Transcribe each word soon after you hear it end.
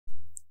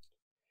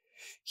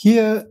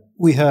Here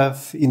we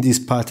have in this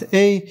part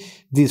A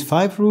these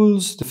 5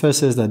 rules. The first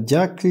says that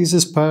Jack is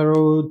a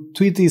sparrow,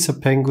 Tweety is a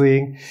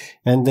penguin,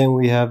 and then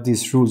we have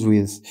these rules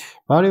with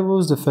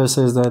variables. The first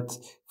says that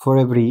for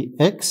every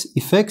x,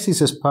 if x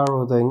is a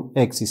sparrow, then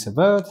x is a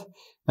bird,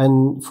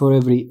 and for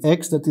every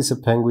x that is a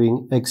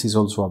penguin, x is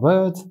also a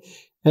bird.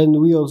 And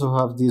we also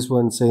have this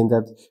one saying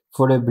that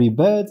for every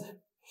bird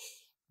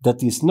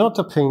that is not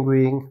a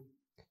penguin,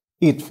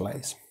 it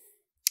flies.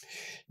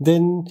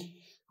 Then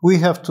we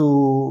have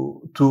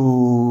to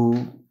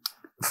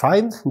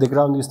find the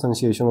ground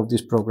instantiation of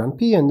this program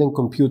P and then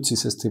compute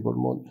this stable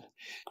model.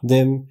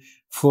 Then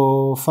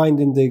for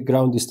finding the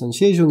ground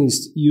instantiation,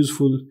 it's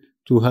useful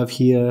to have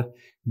here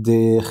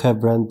the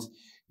Herbrand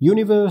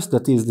universe,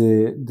 that is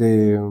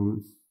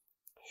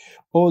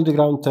all the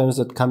ground terms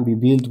that can be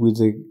built with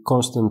the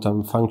constant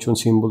and function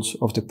symbols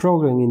of the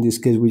program. In this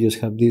case, we just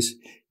have this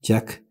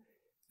Jack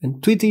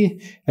and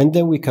Tweety, and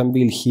then we can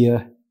build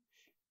here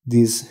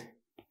this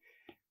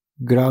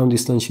ground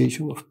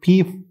instantiation of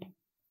P,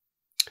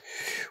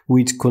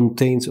 which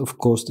contains, of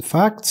course, the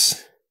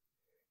facts.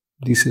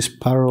 This is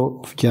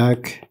sparrow of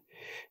Jack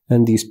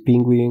and this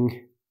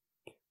penguin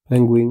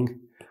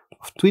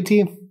of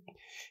Tweety,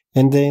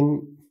 and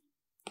then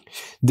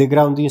the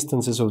ground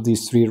instances of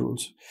these 3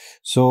 rules.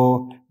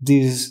 So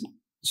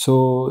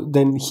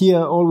then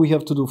here all we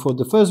have to do for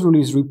the first rule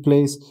is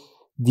replace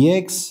the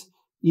x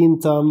in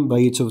term by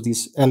each of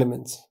these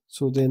elements.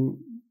 So then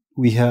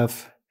we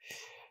have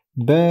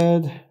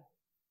bird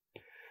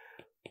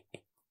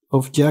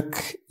of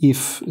Jack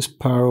if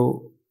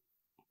sparrow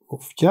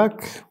of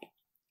Jack,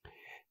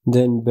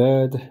 then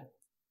bird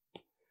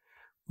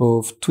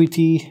of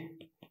Tweety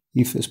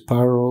if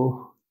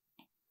sparrow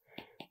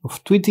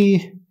of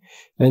Tweety,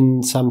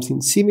 and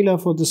something similar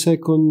for the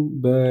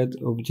second, bird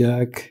of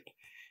Jack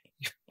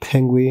if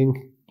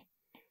penguin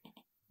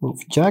of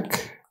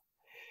Jack,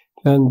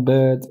 and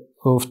bird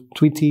of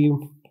Tweety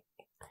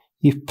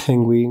if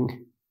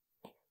penguin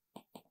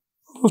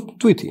of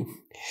Tweety.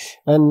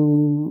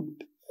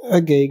 And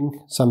again,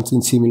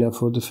 something similar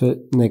for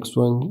the next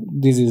one.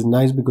 This is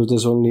nice because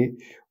there's only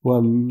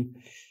one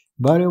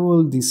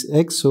variable, this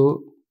x,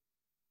 so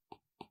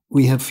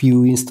we have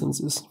few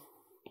instances.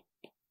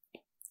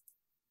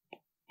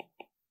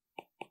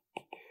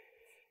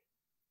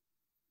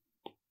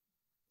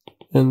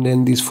 And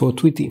then this for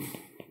Tweety.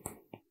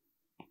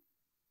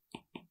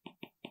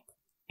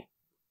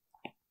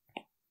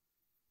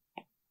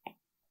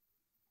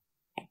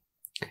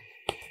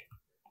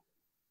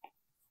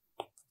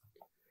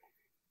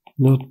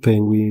 Not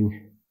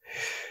penguin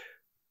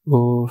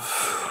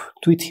of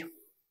Tweety.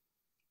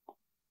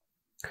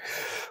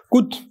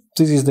 Good,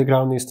 this is the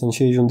ground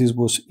instantiation. This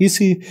was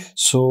easy.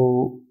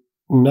 So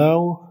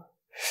now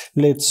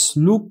let's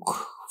look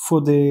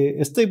for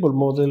the stable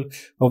model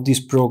of this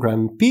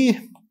program P,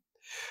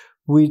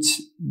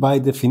 which by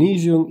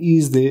definition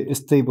is the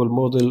stable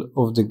model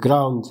of the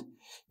ground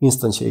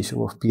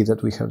instantiation of P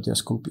that we have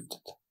just computed.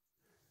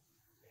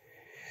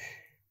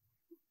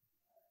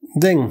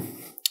 Then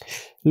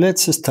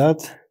let's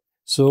start.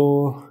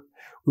 So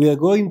we are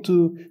going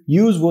to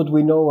use what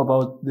we know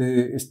about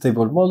the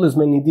stable models,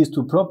 mainly these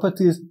 2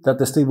 properties, that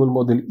the stable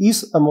model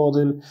is a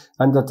model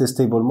and that the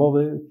stable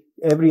model,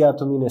 every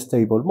atom in a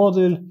stable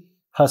model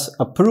has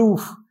a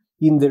proof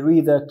in the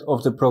readout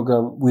of the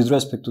program with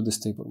respect to the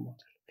stable model.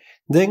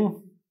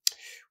 Then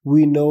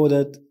we know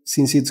that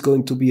since it's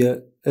going to be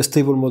a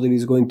stable model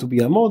is going to be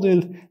a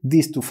model,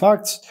 these 2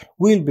 facts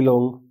will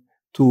belong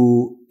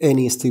to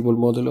any stable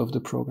model of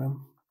the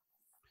program.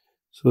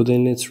 So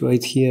then let's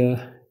write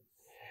here,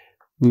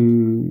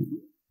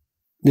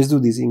 let's do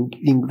this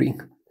in green.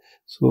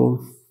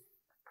 So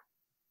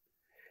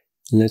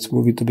let's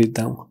move it a bit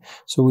down.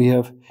 So we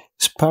have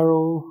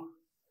sparrow,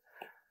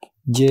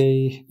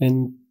 J,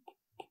 and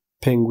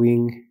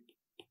penguin,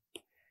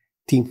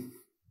 T.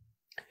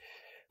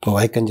 Oh,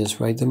 I can just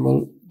write them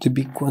all, the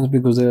big ones,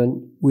 because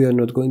we are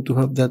not going to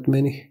have that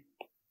many.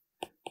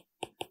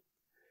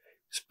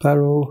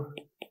 Sparrow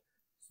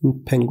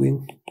and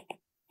penguin.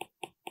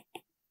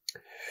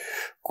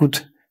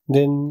 Good.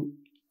 Then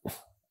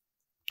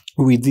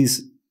with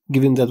this,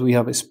 given that we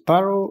have a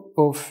sparrow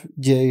of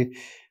J,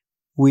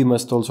 we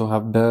must also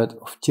have bird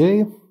of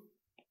J.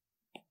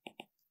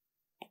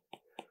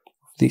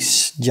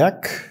 This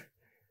Jack.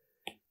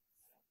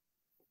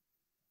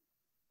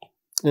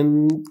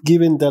 And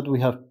given that we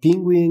have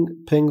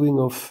penguin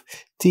of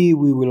T,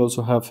 we will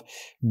also have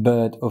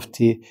bird of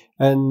T.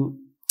 And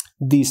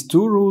these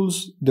 2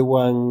 rules, the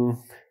one,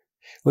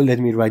 well, let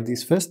me write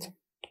this first.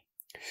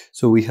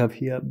 So we have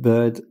here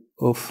bird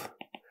of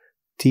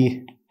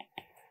T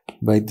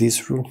by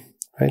this rule,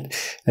 right?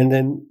 And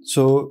then,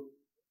 so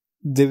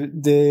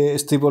the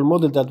stable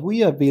model that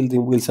we are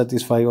building will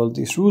satisfy all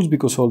these rules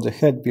because all the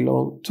head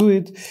belong to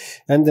it.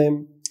 And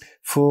then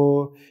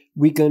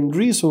we can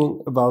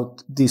reason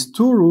about these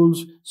 2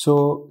 rules.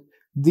 So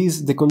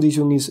the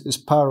condition is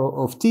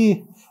sparrow of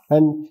T,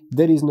 and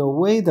there is no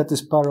way that the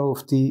sparrow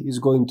of T is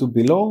going to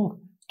belong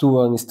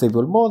to an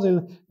stable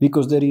model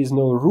because there is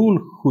no rule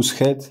whose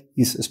head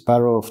is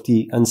sparrow of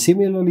t, and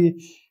similarly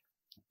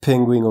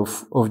penguin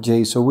of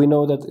j. So we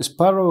know that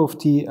sparrow of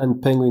t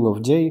and penguin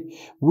of j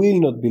will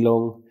not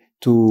belong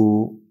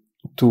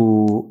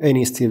to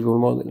any stable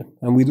model.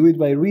 And we do it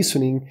by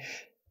reasoning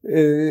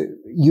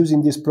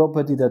using this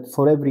property that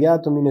for every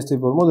atom in a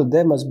stable model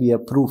there must be a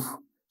proof.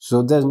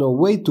 So there's no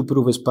way to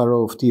prove a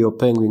sparrow of t or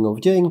penguin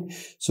of j.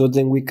 So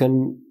then we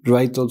can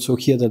write also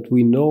here that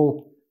we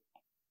know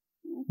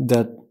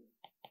that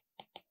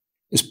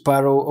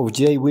sparrow of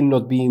j will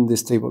not be in the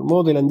stable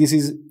model, and this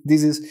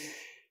is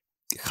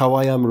how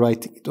I am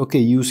writing it. Okay,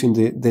 using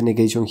the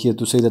negation here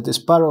to say that the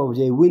sparrow of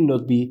j will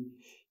not be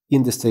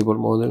in the stable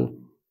model,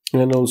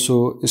 and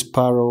also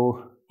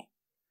sparrow.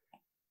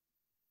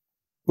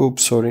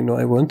 Oops, sorry, no,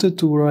 I wanted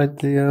to write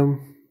the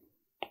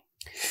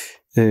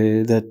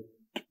that.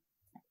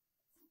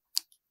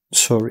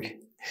 Sorry,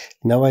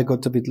 now I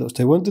got a bit lost.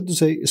 I wanted to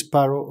say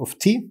sparrow of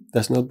t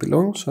does not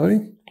belong. Sorry.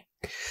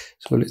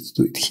 So let's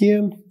do it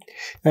here.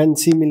 And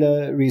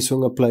similar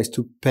reason applies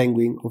to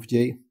penguin of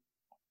j.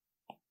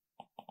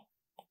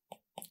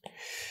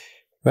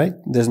 Right?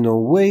 There's no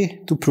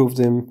way to prove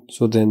them,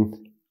 so then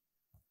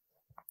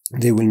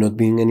they will not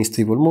be in any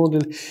stable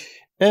model.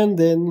 And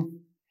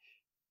then,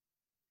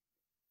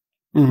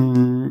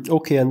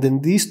 okay, and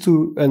then these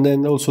two, and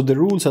then also the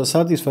rules are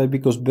satisfied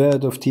because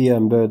bird of t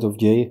and bird of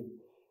j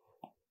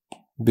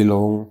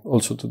belong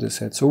also to the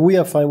set. So we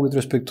are fine with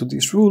respect to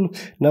this rule.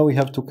 Now we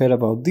have to care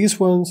about these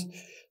ones.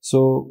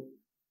 So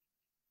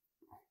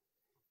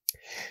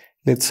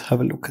let's have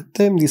a look at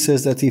them. This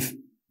says that if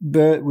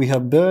we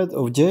have bird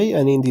of j,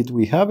 and indeed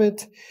we have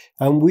it,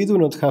 and we do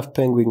not have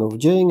penguin of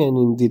j, and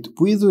indeed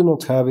we do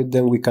not have it,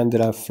 then we can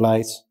derive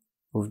flies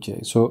of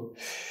j. So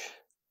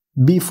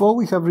before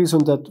we have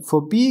reasoned that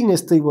for being a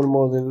stable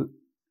model,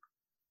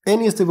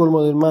 any stable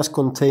model must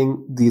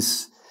contain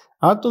these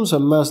atoms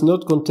and must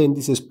not contain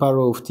this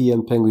sparrow of t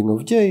and penguin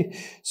of j.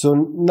 So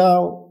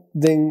now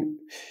then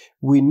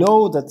we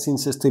know that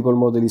since a stable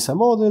model is a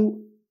model,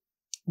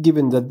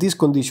 given that these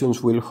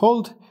conditions will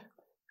hold,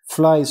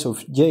 flies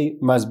of j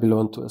must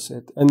belong to a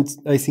set. And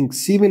I think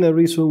similar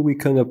reason we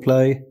can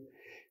apply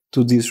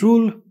to this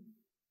rule.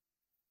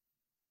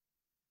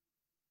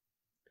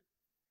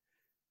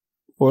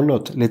 Or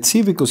not. Let's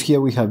see, because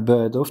here we have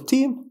bird of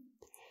t,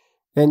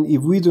 and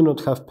if we do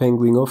not have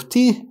penguin of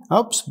t,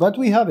 oops, but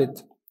we have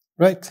it.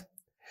 Right?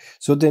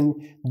 So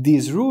then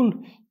this rule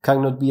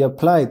cannot be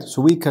applied.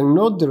 So we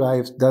cannot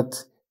derive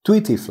that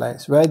Tweety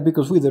flies, right?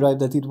 Because we derived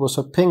that it was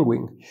a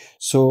penguin.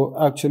 So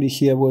actually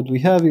here what we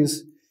have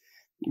is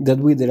that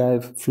we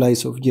derive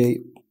flies of j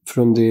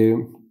from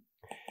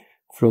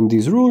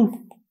this rule,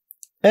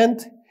 and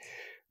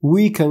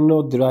we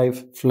cannot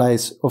derive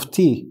flies of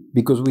t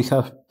because we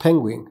have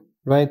penguin,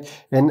 right?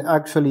 And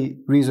actually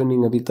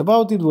reasoning a bit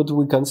about it, what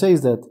we can say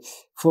is that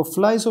for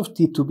flies of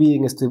t to be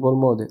in a stable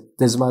model,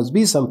 there must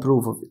be some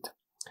proof of it.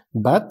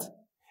 But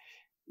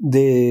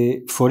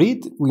for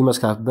it, we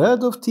must have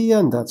bird of t,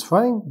 and that's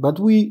fine. But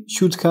we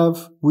should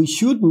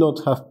not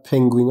have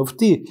penguin of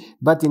t.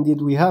 But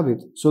indeed we have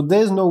it. So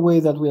there's no way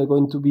that we are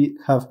going to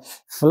have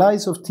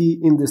flies of t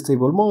in the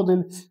stable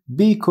model,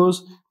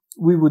 because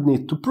we would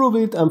need to prove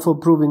it, and for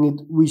proving it,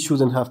 we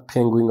shouldn't have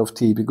penguin of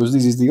t, because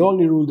this is the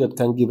only rule that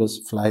can give us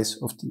flies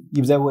of t.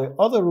 If there were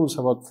other rules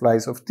about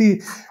flies of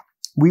t,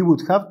 we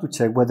would have to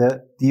check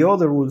whether the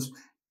other rules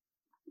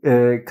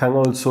can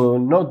also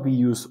not be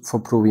used for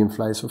proving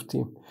flies of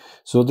t.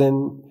 So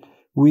then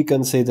we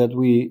can say that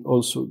we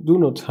also do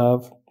not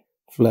have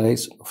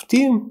flies of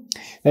t,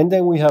 and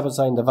then we have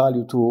assigned a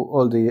value to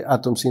all the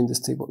atoms in the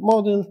stable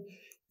model,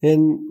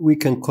 and we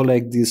can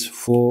collect this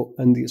 4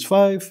 and this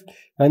 5,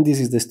 and this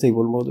is the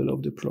stable model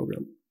of the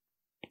program.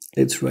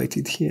 Let's write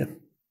it here.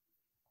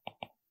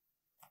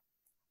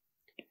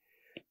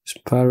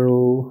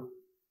 Sparrow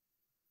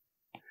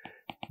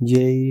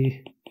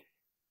j,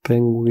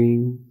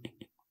 penguin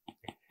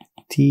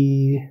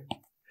t,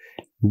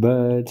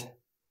 bird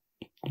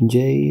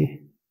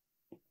j,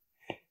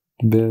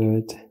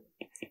 bird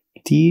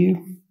t,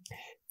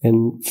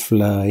 and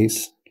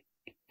flies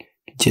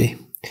j.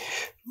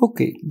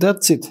 Okay,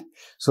 that's it.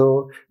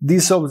 So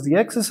this solves the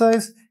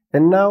exercise,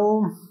 and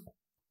now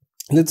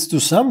let's do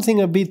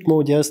something a bit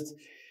more. Just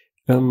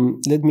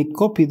let me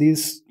copy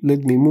this, let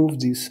me move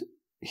this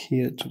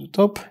here to the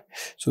top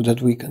so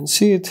that we can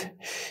see it.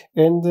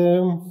 And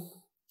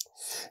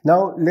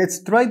now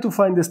let's try to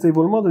find the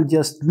stable model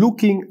just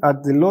looking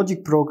at the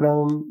logic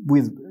program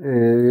with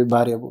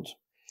variables.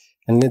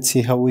 And let's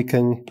see how we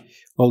can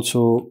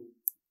also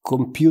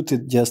compute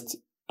it just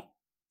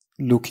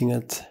looking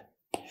at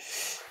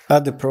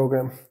the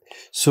program.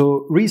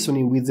 So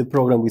reasoning with the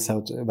program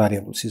without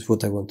variables is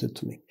what I wanted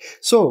to make.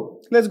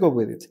 So let's go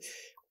with it.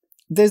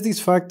 There's this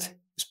fact,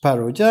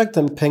 sparrow jack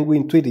and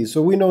penguin tweety.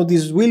 So we know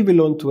this will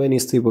belong to any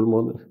stable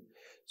model.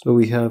 So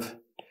we have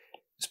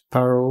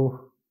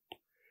sparrow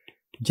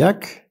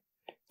jack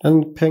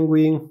and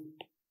penguin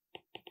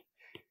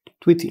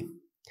tweety.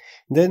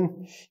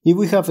 Then if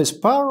we have a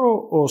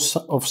sparrow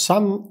of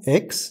some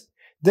x,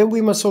 then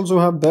we must also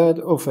have bird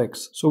of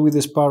x. So with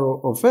the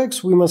sparrow of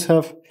x, we must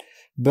have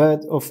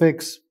bird of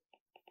x.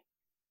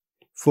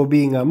 For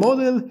being a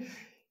model,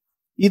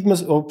 it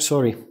must, oh,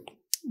 sorry,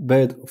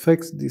 bird of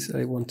x, this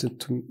I wanted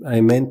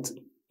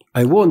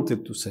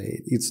to say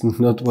it. It's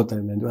not what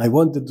I meant. I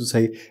wanted to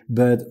say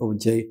bird of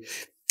j.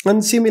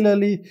 And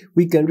similarly,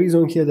 we can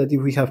reason here that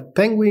if we have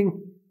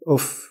penguin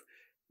of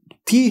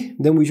t,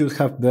 then we should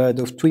have bird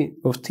of t.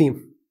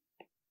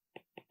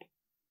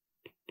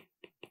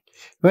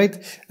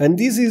 Right? And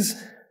these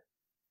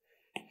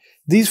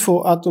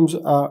four atoms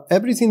are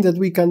everything that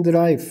we can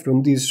derive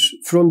from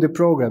the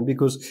program,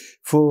 because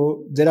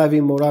for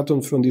deriving more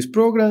atoms from this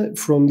program,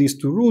 from these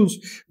two rules,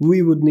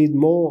 we would need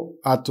more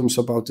atoms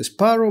about the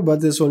sparrow,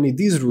 but there's only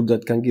this rule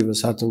that can give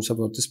us atoms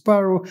about the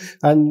sparrow,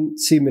 and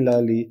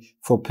similarly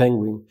for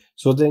penguin.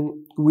 So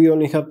then we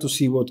only have to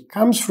see what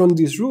comes from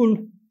this rule,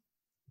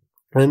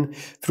 and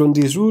from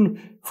this rule,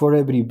 for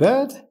every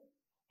bird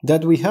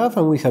that we have,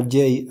 and we have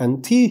j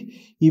and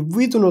t, if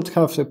we do not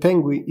have a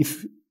penguin,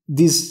 if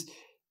this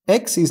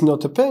x is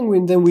not a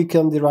penguin, then we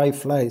can derive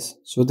flies.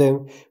 So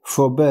then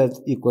for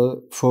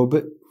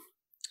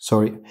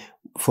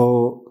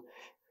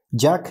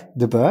Jack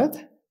the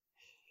bird,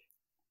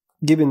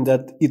 given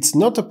that it's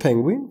not a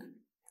penguin,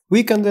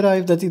 we can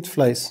derive that it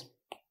flies.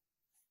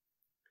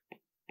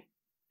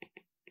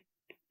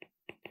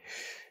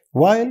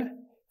 While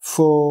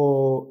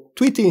for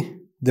Tweety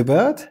the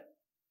bird,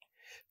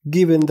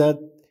 given that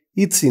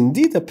it's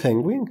indeed a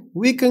penguin,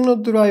 we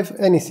cannot derive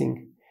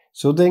anything.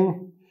 So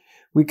then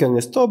we can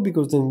stop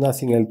because there's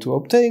nothing else to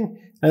obtain,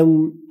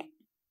 and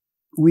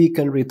we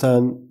can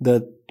return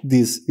that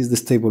this is the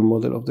stable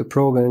model of the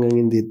program, and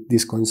indeed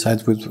this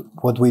coincides with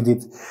what we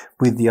did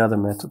with the other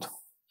method.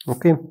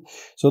 Okay,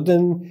 so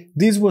then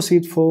this was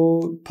it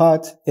for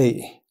part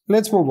A.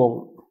 Let's move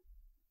on.